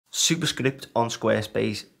Superscript on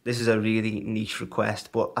Squarespace. This is a really niche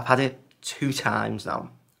request, but I've had it 2 times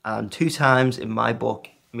now. And 2 times in my book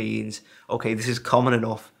means, okay, this is common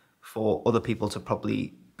enough for other people to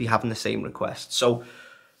probably be having the same request. So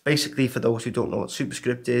basically, for those who don't know what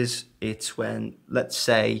Superscript is, it's when, let's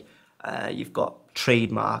say, you've got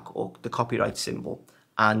trademark or the copyright symbol,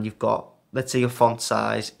 and you've got, let's say your font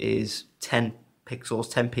size is 10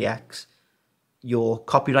 pixels, 10px. Your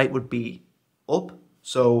copyright would be up,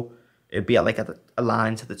 so it'd be at like a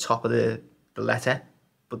line to the top of the letter,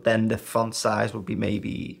 but then the font size would be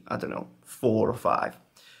maybe, I don't know, 4 or 5.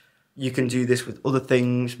 You can do this with other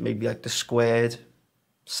things, maybe like the squared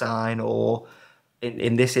sign, or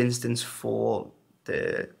in this instance for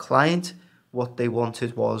the client, what they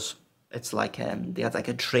wanted was, it's like they had like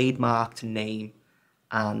a trademarked name,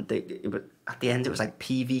 and at the end it was like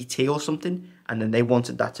PVT or something, and then they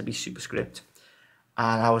wanted that to be Superscript.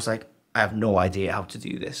 And I was like, I have no idea how to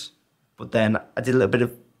do this. But then I did a little bit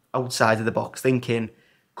of outside of the box thinking,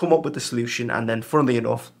 come up with the solution, and then funnily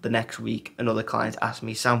enough, the next week, another client asked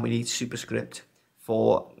me, Sam, we need Superscript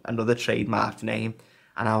for another trademarked name.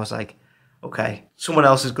 And I was like, okay, someone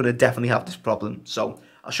else is going to definitely have this problem. So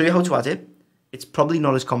I'll show you how to add it. It's probably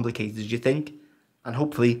not as complicated as you think. And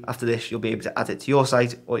hopefully after this, you'll be able to add it to your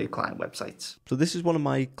site or your client websites. So this is one of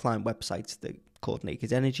my client websites. They're called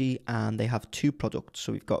Naked Energy, and they have 2 products.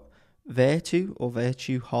 So we've got Virtu or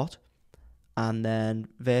Virtue Hot, and then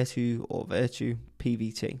Virtu or Virtue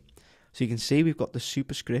PVT. So you can see we've got the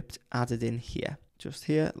Superscript added in here, just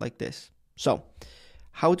here like this. So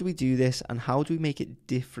how do we do this, and how do we make it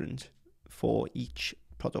different for each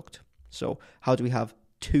product? So how do we have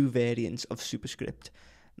 2 variants of Superscript?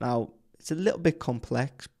 Now, it's a little bit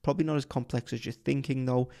complex, probably not as complex as you're thinking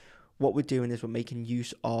though. What we're doing is we're making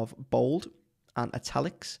use of bold and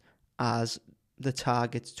italics as the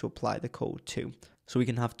targets to apply the code to. So we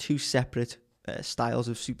can have 2 separate styles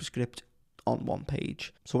of Superscript on one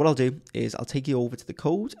page. So what I'll do is I'll take you over to the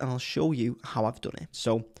code and I'll show you how I've done it.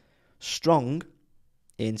 So strong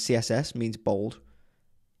in CSS means bold,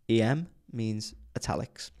 EM means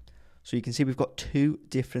italics. So you can see we've got 2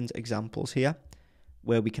 different examples here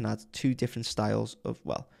where we can add 2 different styles of,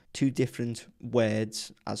 well, 2 different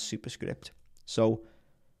words as Superscript. So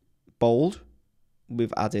bold,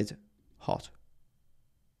 we've added hot.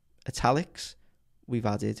 Italics, we've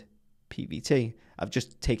added PVT. I've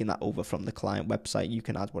just taken that over from the client website. You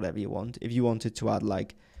can add whatever you want. If you wanted to add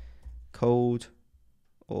like code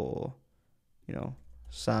or, you know,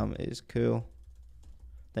 Sam is cool,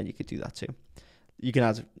 then you could do that too. You can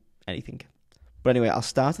add anything. But anyway, I'll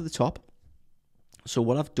start at the top. So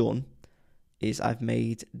what I've done is I've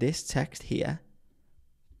made this text here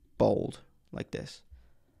bold like this.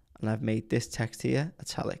 And I've made this text here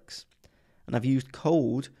italics. And I've used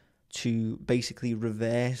code to basically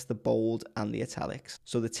reverse the bold and the italics.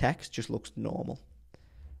 So the text just looks normal.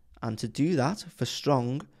 And to do that, for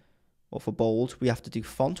strong or for bold, we have to do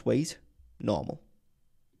font weight normal.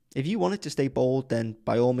 If you want it to stay bold, then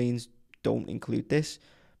by all means, don't include this.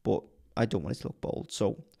 But I don't want it to look bold.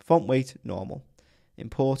 So font weight normal,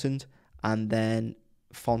 important. And then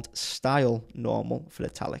font style normal for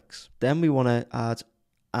italics. Then we want to add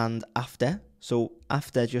and after. So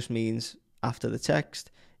after just means after the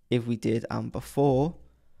text. If we did and before,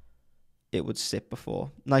 it would sit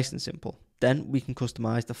before. Nice and simple. Then we can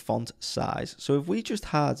customize the font size. So if we just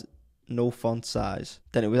had no font size,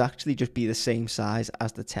 then it would actually just be the same size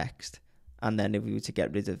as the text. And then if we were to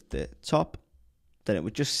get rid of the top, then it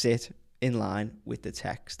would just sit in line with the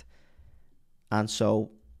text. And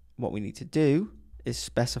so what we need to do is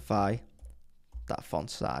specify that font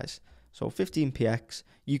size. So 15px,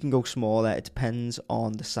 you can go smaller. It depends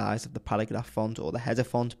on the size of the paragraph font or the header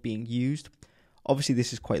font being used. Obviously,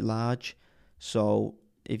 this is quite large. So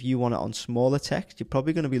if you want it on smaller text, you're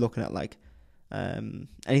probably going to be looking at like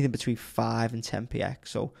anything between 5 and 10px.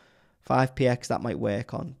 So 5px, that might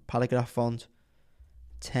work on paragraph font.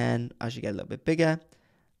 10 as you get a little bit bigger.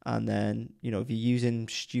 And then, you know, if you're using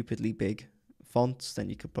stupidly big fonts, then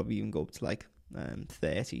you could probably even go up to like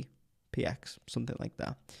 30px, something like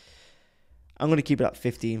that. I'm going to keep it at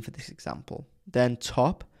 15 for this example. Then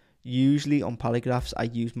top, usually on paragraphs, I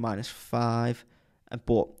use -5,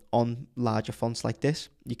 but on larger fonts like this,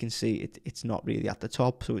 you can see it's not really at the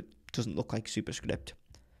top, so it doesn't look like Superscript.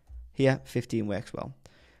 Here, 15 works well.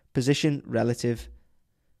 Position, relative.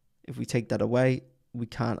 If we take that away, we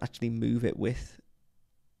can't actually move it with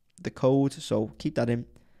the code, so keep that in.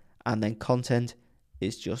 And then content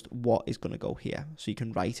is just what is going to go here. So you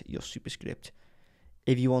can write your Superscript.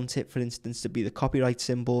 If you want it, for instance, to be the copyright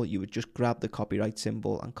symbol, you would just grab the copyright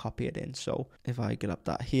symbol and copy it in. So if I grab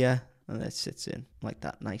that here and it sits in like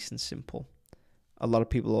that, nice and simple. A lot of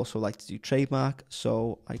people also like to do trademark,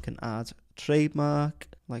 so I can add trademark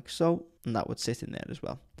like so, and that would sit in there as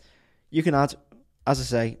well. You can add, as I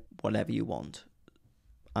say, whatever you want.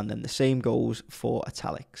 And then the same goes for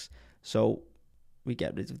italics. So we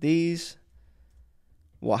get rid of these.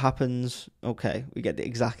 What happens? Okay, we get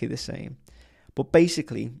exactly the same. But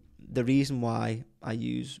basically, the reason why I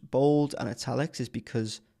use bold and italics is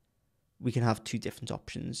because we can have two different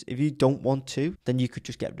options. If you don't want to, then you could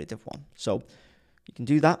just get rid of one. So you can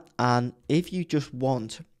do that. And if you just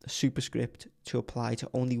want a superscript to apply to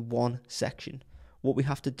only one section, what we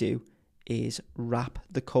have to do is wrap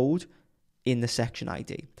the code in the section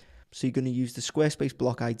ID. So you're going to use the Squarespace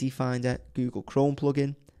block ID finder, Google Chrome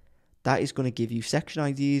plugin. That is going to give you section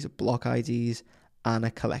IDs, block IDs, and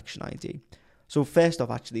a collection ID. So first off,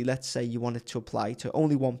 actually, let's say you wanted to apply to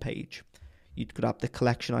only one page. You'd grab the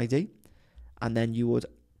collection ID, and then you would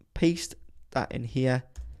paste that in here,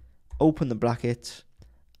 open the brackets,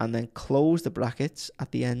 and then close the brackets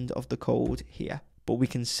at the end of the code here. But we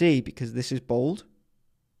can see, because this is bold,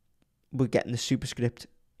 we're getting the superscript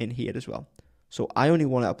in here as well. So I only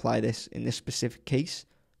want to apply this in this specific case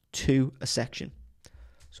to a section.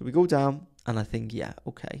 So we go down and I think, yeah,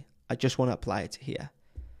 okay, I just want to apply it to here.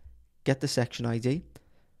 Get the section ID,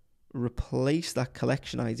 replace that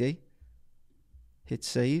collection ID, hit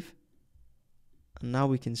save. And now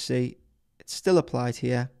we can see it's still applied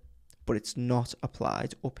here, but it's not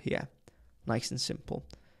applied up here. Nice and simple.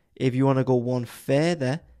 If you want to go one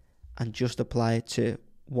further and just apply it to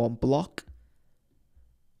one block,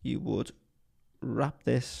 you would wrap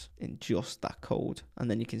this in just that code, and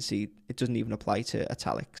then you can see it doesn't even apply to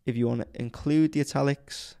italics. If you want to include the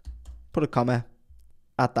italics, put a comma,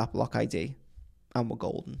 add that block ID, and we're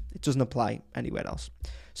golden. It doesn't apply anywhere else.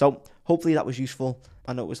 So hopefully that was useful.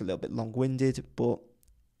 I know it was a little bit long-winded, but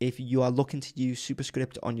if you are looking to use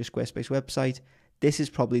Superscript on your Squarespace website, this is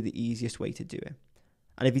probably the easiest way to do it.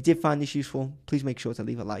 And if you did find this useful, please make sure to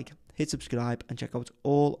leave a like, hit subscribe, and check out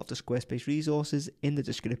all of the Squarespace resources in the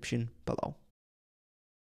description below.